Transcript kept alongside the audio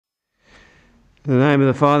In the name of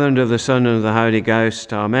the Father, and of the Son, and of the Holy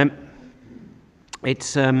Ghost, Amen.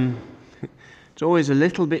 It's always a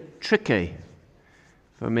little bit tricky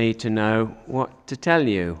for me to know what to tell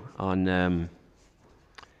you on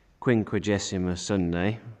Quinquagesima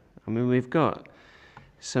Sunday. I mean, we've got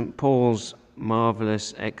St. Paul's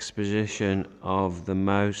marvellous exposition of the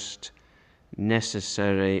most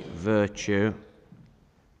necessary virtue,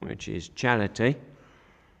 which is charity.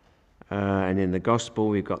 And in the Gospel,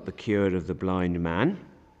 we've got the cure of the blind man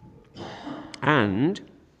and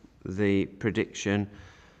the prediction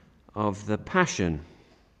of the Passion.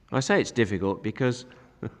 I say it's difficult because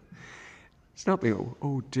it's not being,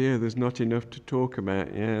 oh dear, there's not enough to talk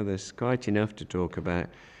about. Yeah, there's quite enough to talk about.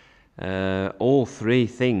 All three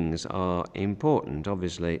things are important.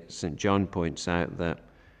 Obviously, St. John points out that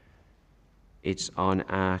it's on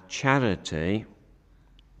our charity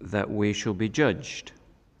that we shall be judged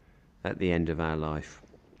at the end of our life,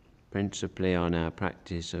 principally on our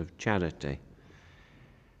practice of charity.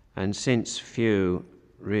 And since few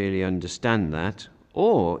really understand that,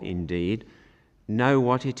 or indeed know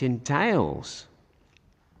what it entails,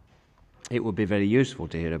 it would be very useful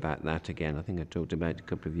to hear about that again. I think I talked about it a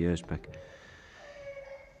couple of years back.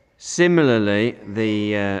 Similarly,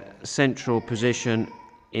 the central position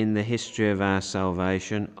in the history of our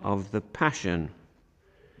salvation of the Passion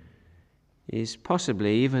is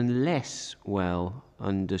possibly even less well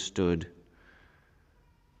understood,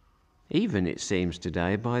 even it seems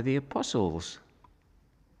today, by the apostles.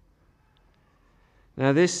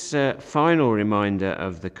 Now this final reminder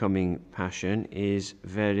of the coming Passion is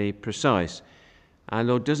very precise. Our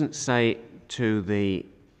Lord doesn't say to the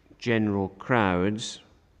general crowds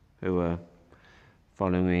who are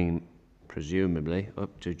following, presumably,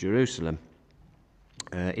 up to Jerusalem.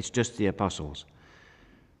 It's just the apostles.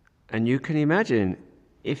 And you can imagine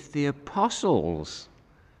if the apostles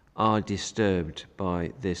are disturbed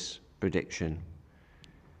by this prediction,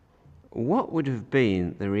 what would have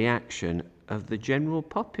been the reaction of the general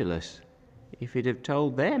populace if he'd have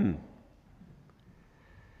told them?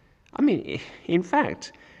 I mean, in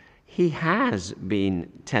fact, he has been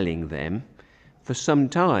telling them for some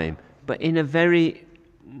time, but in a very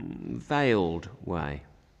veiled way.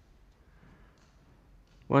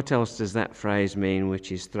 What else does that phrase mean,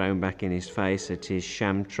 which is thrown back in his face at his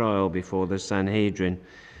sham trial before the Sanhedrin?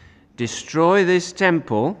 Destroy this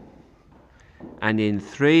temple, and in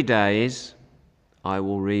 3 days I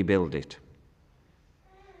will rebuild it.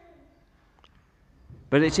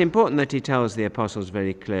 But it's important that he tells the apostles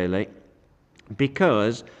very clearly,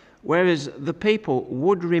 because whereas the people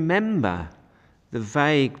would remember the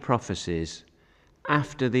vague prophecies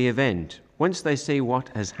after the event, once they see what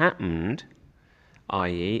has happened,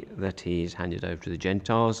 i.e. that he is handed over to the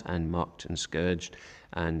Gentiles and mocked and scourged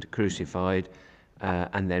and crucified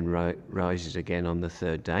and then rises again on the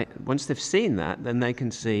third day. Once they've seen that, then they can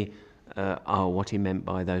see what he meant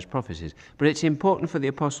by those prophecies. But it's important for the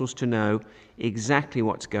apostles to know exactly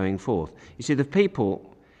what's going forth. You see, the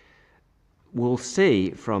people will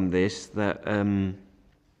see from this that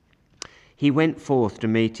he went forth to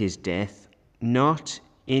meet his death, not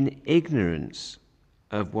in ignorance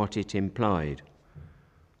of what it implied,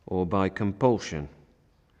 or by compulsion,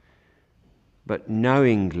 but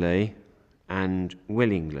knowingly and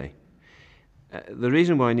willingly. The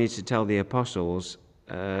reason why I need to tell the apostles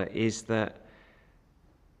is that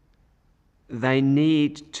they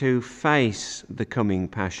need to face the coming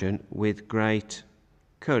Passion with great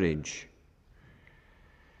courage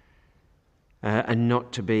and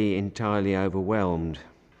not to be entirely overwhelmed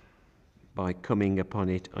by coming upon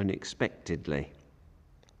it unexpectedly.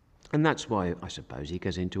 And that's why, I suppose, he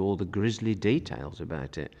goes into all the grisly details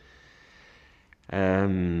about it.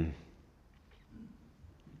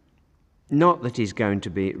 Not that he's going to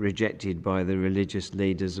be rejected by the religious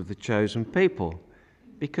leaders of the chosen people,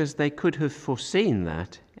 because they could have foreseen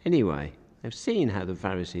that anyway. They've seen how the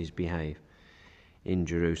Pharisees behave in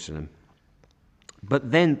Jerusalem.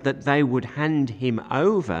 But then that they would hand him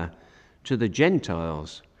over to the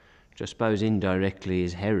Gentiles, which I suppose indirectly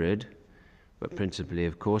is Herod, but principally,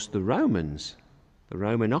 of course, the Romans, the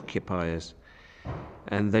Roman occupiers,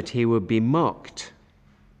 and that he would be mocked.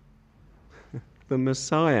 The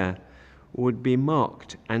Messiah would be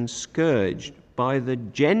mocked and scourged by the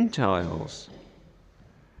Gentiles.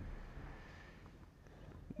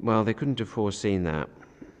 Well, they couldn't have foreseen that.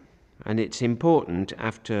 And it's important,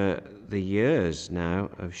 after the years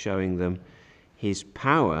now of showing them his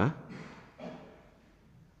power,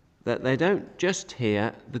 that they don't just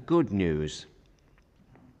hear the good news,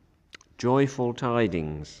 joyful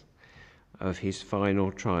tidings of his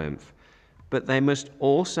final triumph, but they must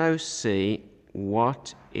also see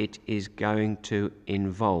what it is going to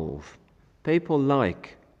involve. People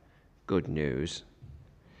like good news,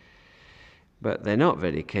 but they're not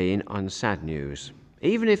very keen on sad news,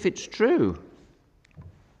 even if it's true.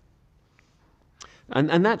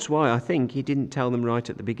 And that's why I think he didn't tell them right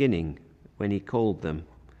at the beginning when he called them,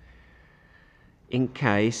 in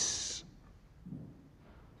case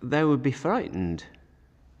they would be frightened.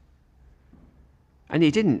 And he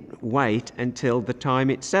didn't wait until the time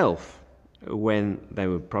itself, when they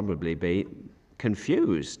would probably be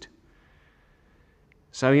confused.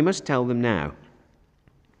 So he must tell them now.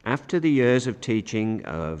 After the years of teaching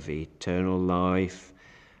of eternal life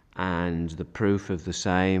and the proof of the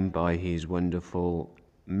same by his wonderful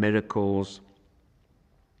miracles,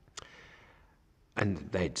 and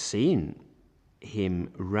they'd seen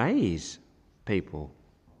him raise people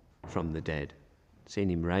from the dead, seen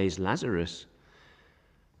him raise Lazarus.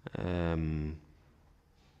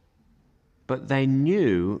 But they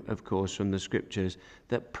knew, of course, from the scriptures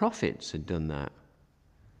that prophets had done that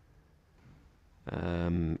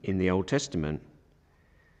in the Old Testament.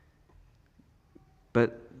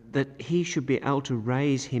 But that he should be able to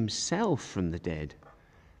raise himself from the dead,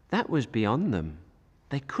 that was beyond them.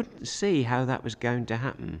 They couldn't see how that was going to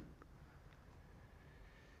happen.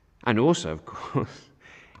 And also, of course,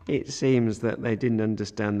 it seems that they didn't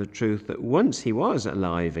understand the truth that once he was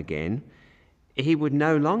alive again, he would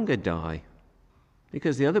no longer die.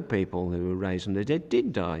 Because the other people who were raised from the dead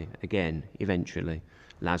did die again, eventually.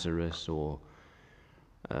 Lazarus or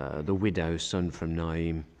the widow's son from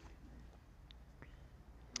Naim.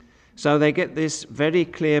 So they get this very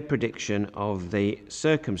clear prediction of the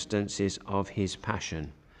circumstances of his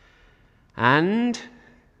passion. And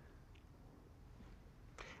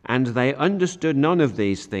they understood none of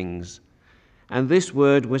these things, and this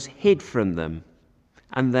word was hid from them,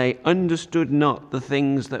 and they understood not the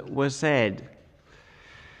things that were said.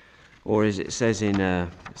 Or as it says in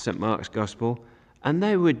St. Mark's Gospel, and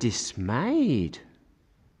they were dismayed,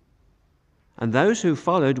 and those who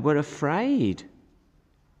followed were afraid.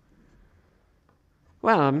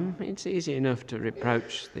 Well, it's easy enough to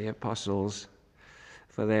reproach the apostles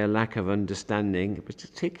for their lack of understanding,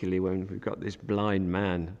 particularly when we've got this blind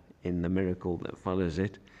man in the miracle that follows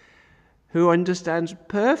it, who understands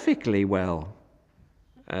perfectly well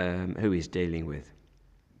who he's dealing with.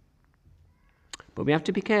 But we have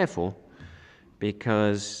to be careful,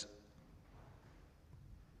 because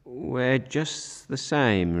we're just the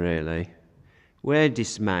same, really. We're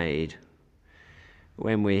dismayed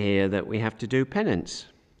when we hear that we have to do penance,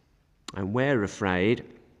 and we're afraid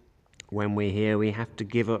when we hear we have to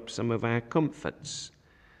give up some of our comforts.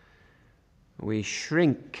 We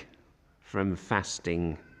shrink from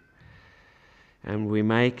fasting, and we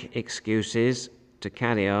make excuses to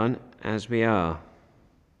carry on as we are.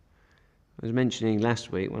 I was mentioning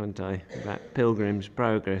last week, wasn't I, about Pilgrim's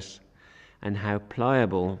Progress and how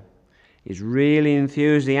Pliable is really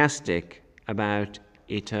enthusiastic about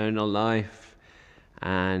eternal life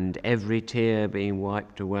and every tear being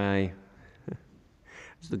wiped away.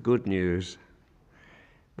 It's the good news.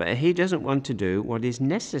 But he doesn't want to do what is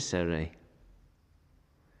necessary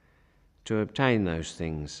to obtain those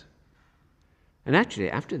things. And actually,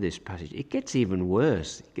 after this passage, it gets even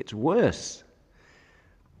worse. It gets worse.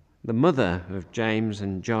 The mother of James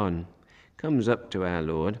and John comes up to our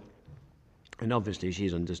Lord, and obviously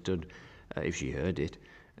she's understood, if she heard it,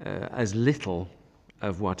 as little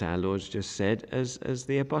of what our Lord's just said as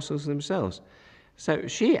the apostles themselves. So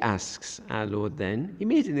she asks our Lord then,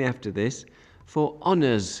 immediately after this, for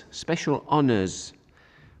honours, special honours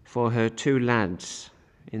for her two lads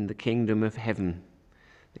in the kingdom of heaven,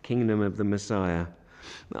 the kingdom of the Messiah.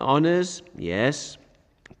 Honours, yes.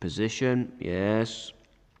 Position, yes.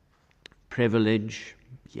 Privilege,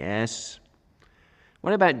 yes.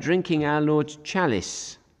 What about drinking our Lord's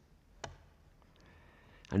chalice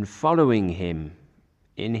and following him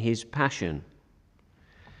in his passion?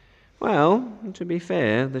 Well, to be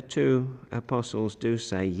fair, the two apostles do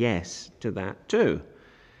say yes to that too.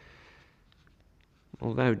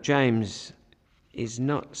 Although James is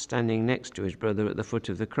not standing next to his brother at the foot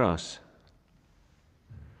of the cross.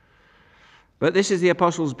 But this is the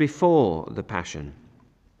apostles before the passion,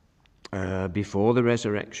 before the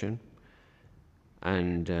resurrection,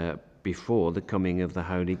 and before the coming of the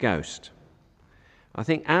Holy Ghost. I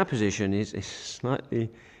think our position is slightly,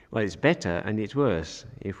 well, it's better and it's worse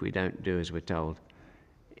if we don't do as we're told.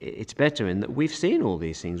 It's better in that we've seen all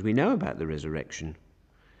these things. We know about the resurrection.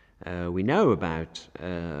 We know about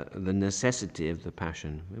the necessity of the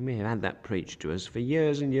passion. And we have had that preached to us for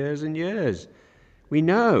years and years and years. We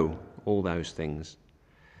know all those things.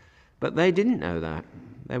 But they didn't know that.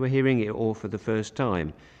 They were hearing it all for the first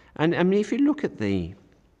time. And I mean, if you look at the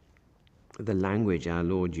language our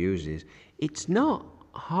Lord uses, it's not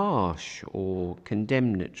harsh or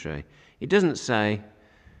condemnatory. It doesn't say,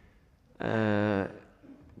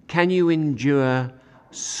 can you endure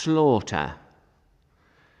slaughter?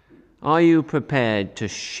 Are you prepared to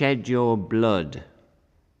shed your blood?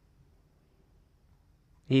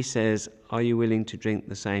 He says, are you willing to drink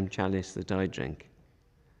the same chalice that I drink?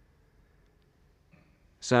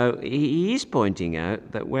 So he is pointing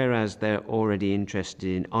out that whereas they're already interested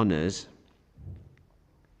in honours,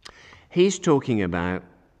 he's talking about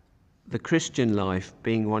the Christian life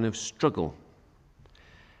being one of struggle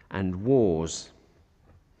and wars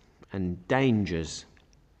and dangers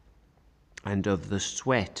and of the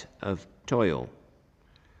sweat of toil.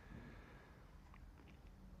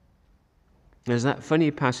 There's that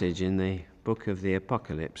funny passage in the book of the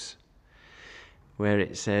Apocalypse where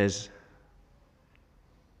it says,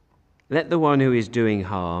 let the one who is doing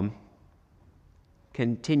harm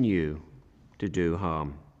continue to do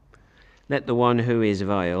harm. Let the one who is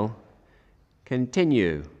vile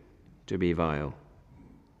continue to be vile.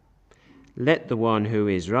 Let the one who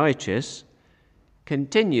is righteous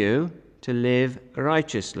continue to live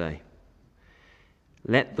righteously.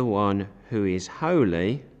 Let the one who is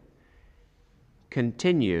holy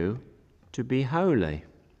continue to be holy.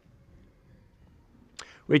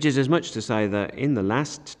 Which is as much to say that in the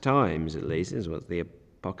last times, at least, is what the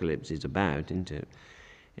Apocalypse is about, isn't it?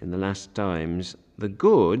 In the last times, the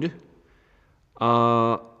good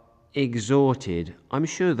are exhorted. I'm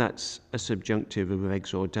sure that's a subjunctive of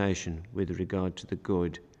exhortation with regard to the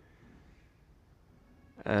good.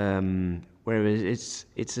 Whereas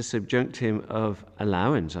it's a subjunctive of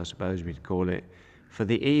allowance, I suppose we'd call it, for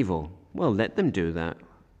the evil. Well, let them do that.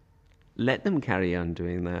 Let them carry on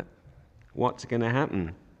doing that. What's going to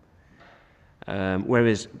happen?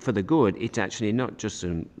 Whereas for the good, it's actually not just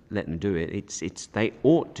let them do it. It's they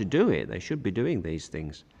ought to do it. They should be doing these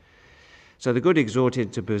things. So the good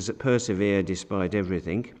exhorted to persevere despite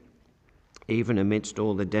everything, even amidst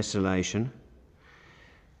all the desolation.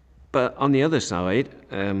 But on the other side,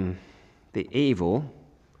 the evil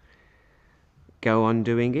go on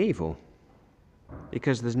doing evil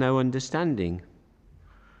because there's no understanding.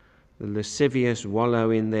 The lascivious wallow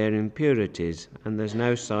in their impurities, and there's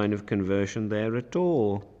no sign of conversion there at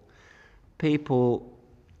all. People,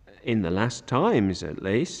 in the last times at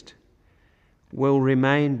least, will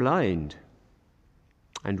remain blind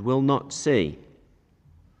and will not see.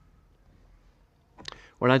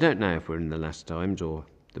 Well, I don't know if we're in the last times or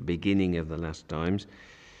the beginning of the last times,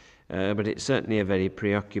 but it's certainly a very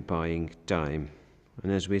preoccupying time.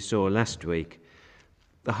 And as we saw last week,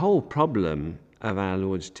 the whole problem of our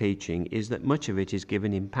Lord's teaching is that much of it is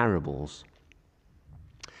given in parables.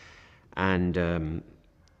 And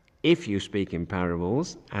if you speak in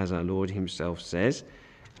parables, as our Lord himself says,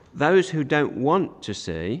 those who don't want to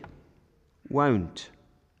see won't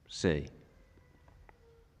see.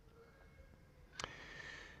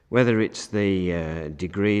 Whether it's the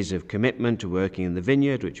degrees of commitment to working in the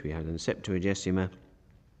vineyard, which we had in the Septuagesima,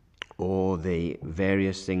 or the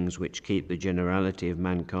various things which keep the generality of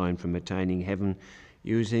mankind from attaining heaven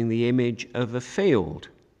using the image of a field,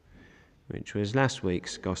 which was last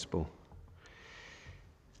week's gospel.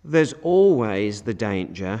 There's always the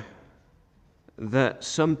danger that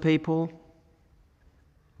some people,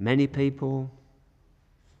 many people,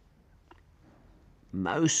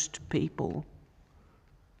 most people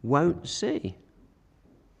won't see,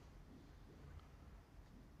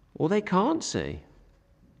 or they can't see.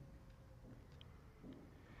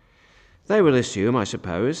 They will assume, I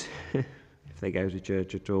suppose, if they go to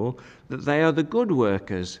church at all, that they are the good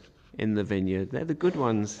workers in the vineyard. They're the good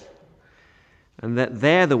ones. And that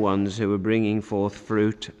they're the ones who are bringing forth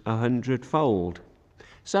fruit 100-fold.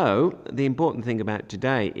 So, the important thing about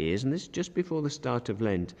today is, and this is just before the start of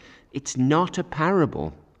Lent, it's not a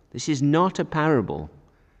parable. This is not a parable.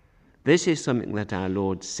 This is something that our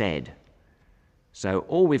Lord said. So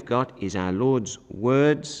all we've got is our Lord's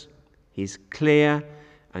words, his clear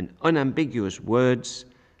and unambiguous words,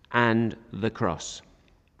 and the cross.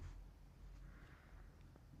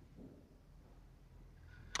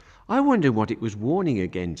 I wonder what it was warning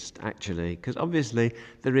against, actually, because obviously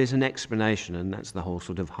there is an explanation, and that's the whole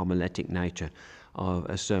sort of homiletic nature of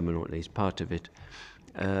a sermon, or at least part of it,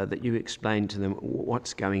 that you explain to them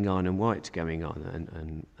what's going on and why it's going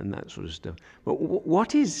on, and that sort of stuff. But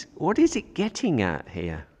what is it getting at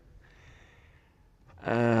here?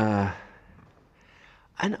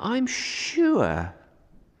 And I'm sure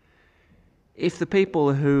If the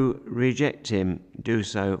people who reject him do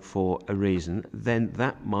so for a reason, then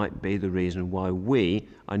that might be the reason why we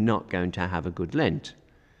are not going to have a good Lent.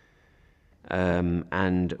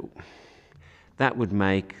 And that would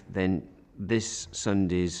make then this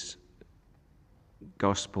Sunday's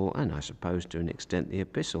Gospel, and I suppose to an extent the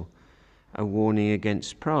Epistle, a warning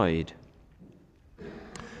against pride.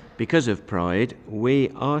 Because of pride, we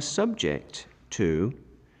are subject to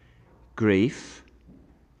grief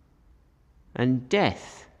and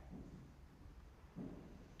death.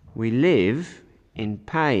 We live in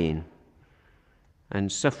pain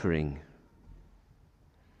and suffering.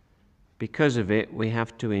 Because of it, we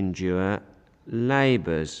have to endure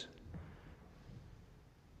labours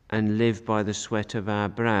and live by the sweat of our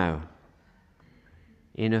brow,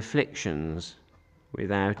 in afflictions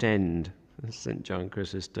without end, as St. John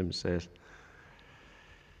Chrysostom says.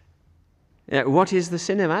 What is the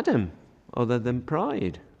sin of Adam other than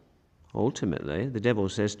pride? Ultimately, the devil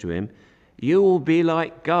says to him, you will be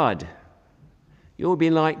like God. You will be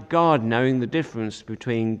like God, knowing the difference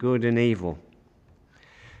between good and evil.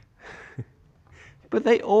 But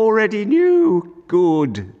they already knew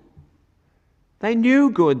good. They knew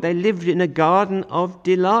good. They lived in a garden of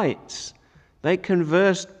delights. They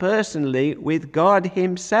conversed personally with God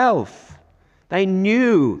himself. They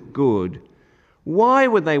knew good. Why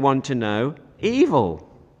would they want to know evil?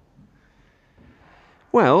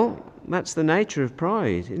 Well, that's the nature of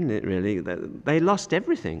pride, isn't it, really? They lost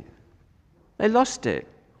everything. They lost it.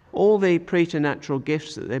 All the preternatural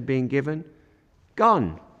gifts that they'd been given,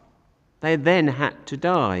 gone. They then had to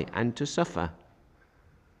die and to suffer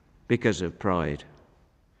because of pride.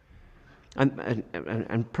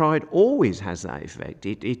 And pride always has that effect.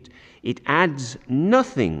 It adds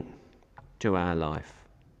nothing to our life.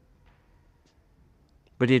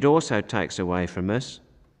 But it also takes away from us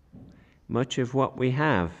much of what we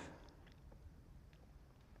have.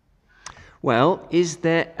 Well, is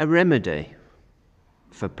there a remedy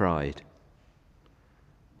for pride?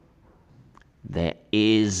 There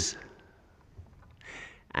is.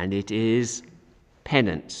 And it is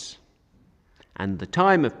penance. And the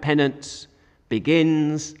time of penance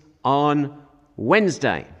begins on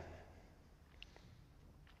Wednesday.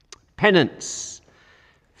 Penance,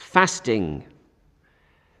 fasting,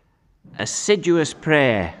 assiduous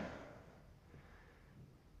prayer.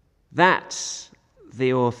 That's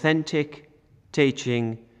the authentic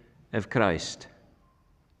teaching of Christ.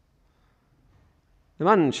 The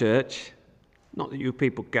modern church, not that you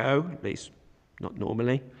people go, at least not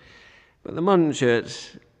normally, but the modern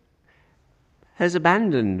church has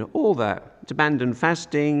abandoned all that. It's abandoned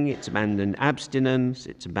fasting, it's abandoned abstinence,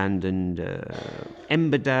 it's abandoned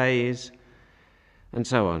ember days, and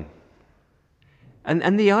so on.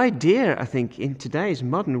 And the idea, I think, in today's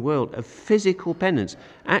modern world of physical penance,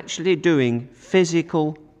 actually doing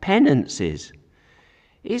physical penances,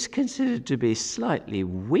 is considered to be slightly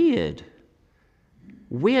weird.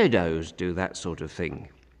 Weirdos do that sort of thing.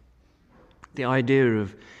 The idea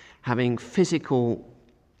of having physical,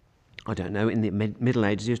 I don't know, in the Middle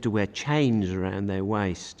Ages, they used to wear chains around their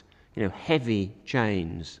waist, heavy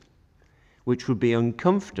chains, which would be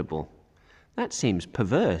uncomfortable. That seems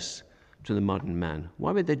perverse to the modern man.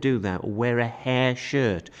 Why would they do that? Or wear a hair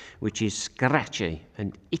shirt, which is scratchy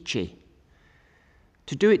and itchy?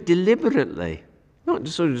 To do it deliberately, not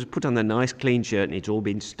to sort of just put on a nice clean shirt and it's all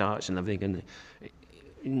been starched and everything, and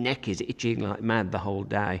the neck is itching like mad the whole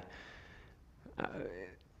day.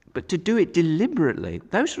 But to do it deliberately,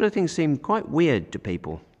 those sort of things seem quite weird to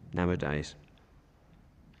people nowadays.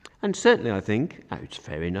 And certainly, I think, it's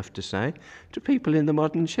fair enough to say, to people in the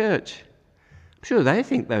modern church. I'm sure they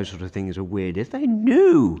think those sort of things are weird. If they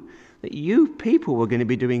knew that you people were going to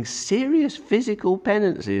be doing serious physical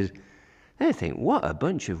penances, they think, what a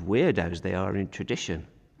bunch of weirdos they are in tradition.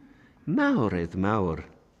 Maurith maur.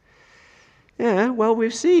 Yeah, well,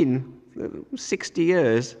 we've seen 60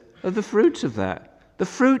 years of the fruits of that. The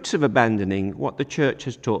fruits of abandoning what the church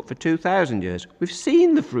has taught for 2,000 years. We've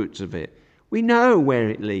seen the fruits of it. We know where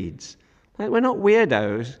it leads. We're not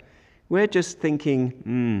weirdos. We're just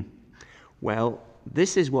thinking, well,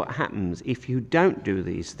 this is what happens if you don't do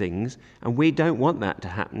these things, and we don't want that to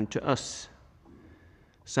happen to us.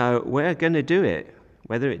 So we're going to do it,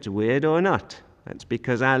 whether it's weird or not. That's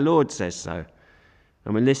because our Lord says so.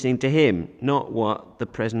 And we're listening to him, not what the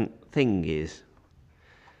present thing is.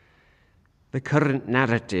 The current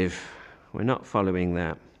narrative, we're not following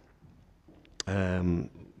that.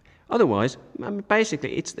 Otherwise,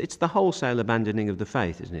 basically, it's the wholesale abandoning of the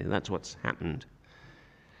faith, isn't it? That's what's happened.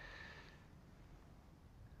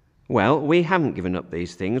 Well, we haven't given up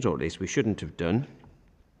these things, or at least we shouldn't have done.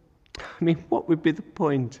 I mean, what would be the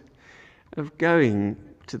point? of going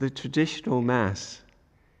to the traditional Mass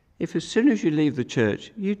if as soon as you leave the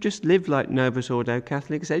church, you just live like Novus Ordo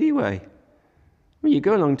Catholics anyway? Well, you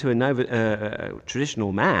go along to a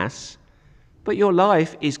traditional Mass, but your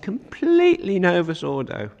life is completely Novus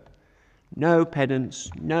Ordo. No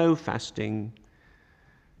penance, no fasting,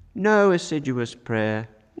 no assiduous prayer,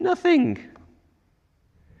 nothing.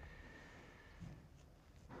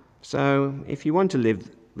 So if you want to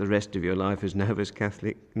live the rest of your life as Novus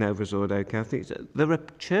Ordo Catholics, there are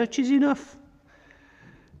churches enough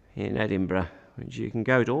in Edinburgh which you can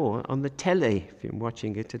go to, or on the telly if you're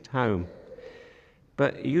watching it at home.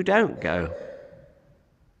 But you don't go.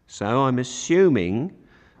 So I'm assuming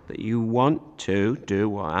that you want to do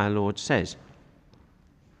what our Lord says.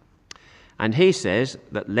 And he says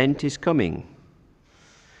that Lent is coming.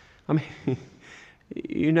 I mean,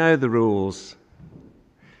 you know the rules.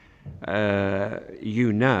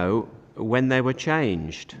 You know when they were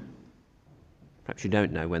changed. Perhaps you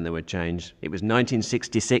don't know when they were changed. It was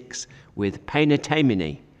 1966 with penance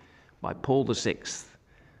by Paul VI,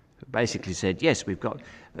 who basically said, yes, we've got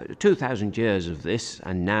 2,000 years of this,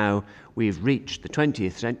 and now we've reached the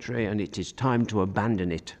 20th century and it is time to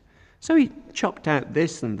abandon it. So he chopped out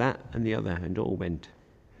this and that and the other, and all went.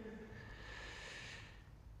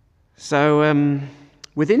 So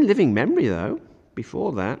within living memory, though,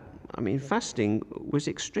 before that, I mean, fasting was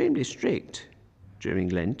extremely strict during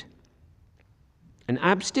Lent. And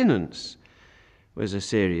abstinence was a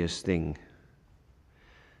serious thing.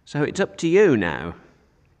 So it's up to you now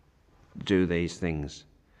to do these things.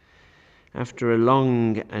 After a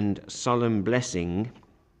long and solemn blessing,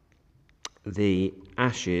 the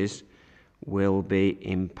ashes will be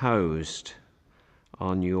imposed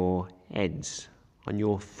on your heads, on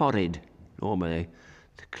your forehead, normally.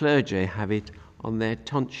 The clergy have it on their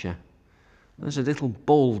tonsure. There's a little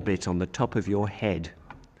bald bit on the top of your head.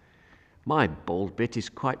 My bald bit is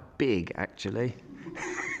quite big, actually,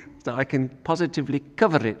 so I can positively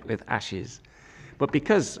cover it with ashes. But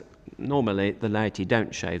because normally the laity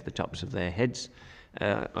don't shave the tops of their heads,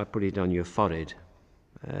 I put it on your forehead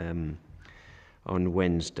on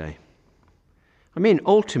Wednesday. I mean,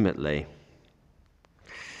 ultimately,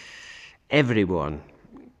 everyone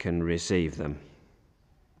can receive them.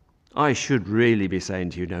 I should really be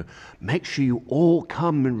saying to you now, make sure you all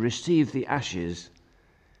come and receive the ashes.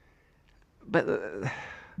 But,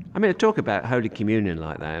 I mean, I talk about Holy Communion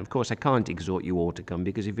like that. Of course, I can't exhort you all to come,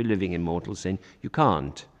 because if you're living in mortal sin, you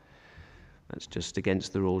can't. That's just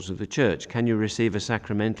against the rules of the Church. Can you receive a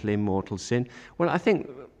sacramental in mortal sin? Well, I think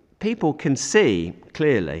people can see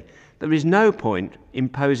clearly there is no point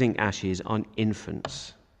imposing ashes on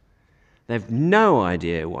infants. They've no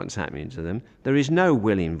idea what's happening to them. There is no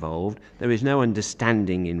will involved. There is no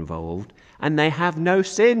understanding involved. And they have no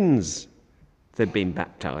sins. They've been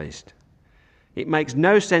baptized. It makes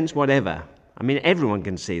no sense whatever. I mean, everyone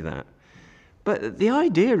can see that. But the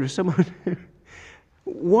idea of someone...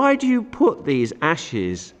 Why do you put these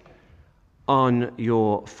ashes on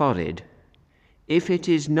your forehead if it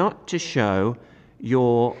is not to show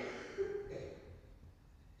your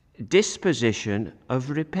disposition of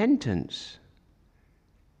repentance?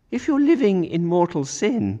 If you're living in mortal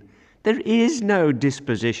sin, there is no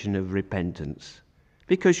disposition of repentance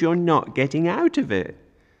because you're not getting out of it.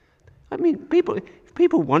 I mean, if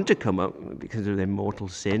people want to come up because of their mortal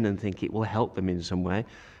sin and think it will help them in some way,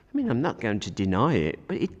 I mean, I'm not going to deny it,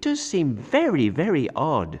 but it does seem very, very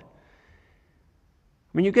odd. I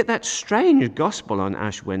mean, you get that strange gospel on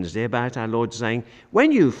Ash Wednesday about our Lord saying,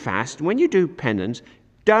 when you fast, when you do penance,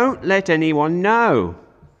 don't let anyone know.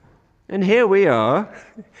 And here we are,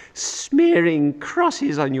 smearing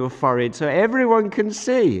crosses on your forehead so everyone can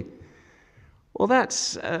see. Well,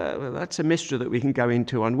 that's a mystery that we can go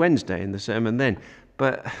into on Wednesday in the sermon then.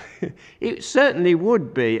 But it certainly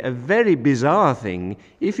would be a very bizarre thing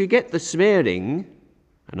if you get the smearing,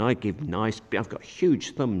 and I've got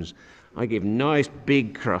huge thumbs, I give nice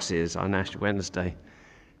big crosses on Ash Wednesday.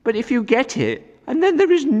 But if you get it, and then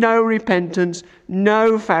there is no repentance,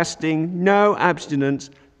 no fasting, no abstinence,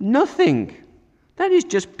 nothing, that is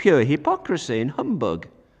just pure hypocrisy and humbug.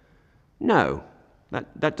 No,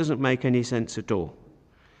 that doesn't make any sense at all.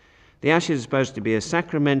 The ashes are supposed to be a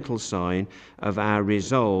sacramental sign of our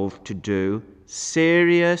resolve to do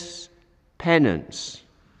serious penance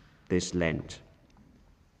this Lent.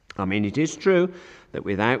 I mean, it is true that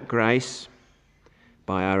without grace,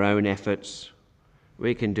 by our own efforts,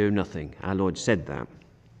 we can do nothing. Our Lord said that.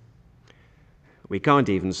 We can't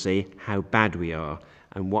even see how bad we are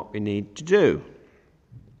and what we need to do.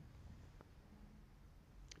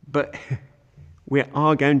 But we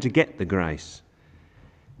are going to get the grace.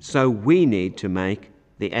 So we need to make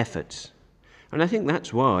the efforts. And I think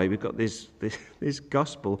that's why we've got this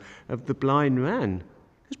gospel of the blind man.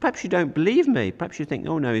 Because perhaps you don't believe me. Perhaps you think,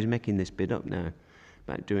 oh no, he's making this bit up now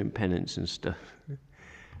about doing penance and stuff.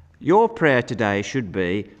 Your prayer today should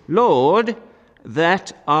be, Lord,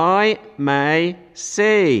 that I may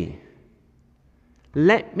see.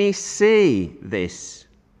 Let me see this.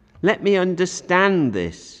 Let me understand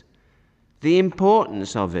this. The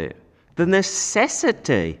importance of it. The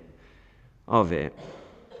necessity of it.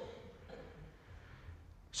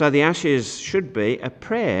 So the ashes should be a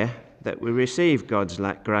prayer that we receive God's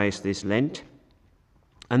grace this Lent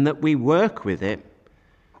and that we work with it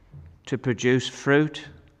to produce fruit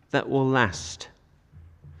that will last.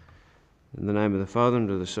 In the name of the Father, and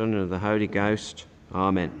of the Son, and of the Holy Ghost.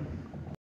 Amen.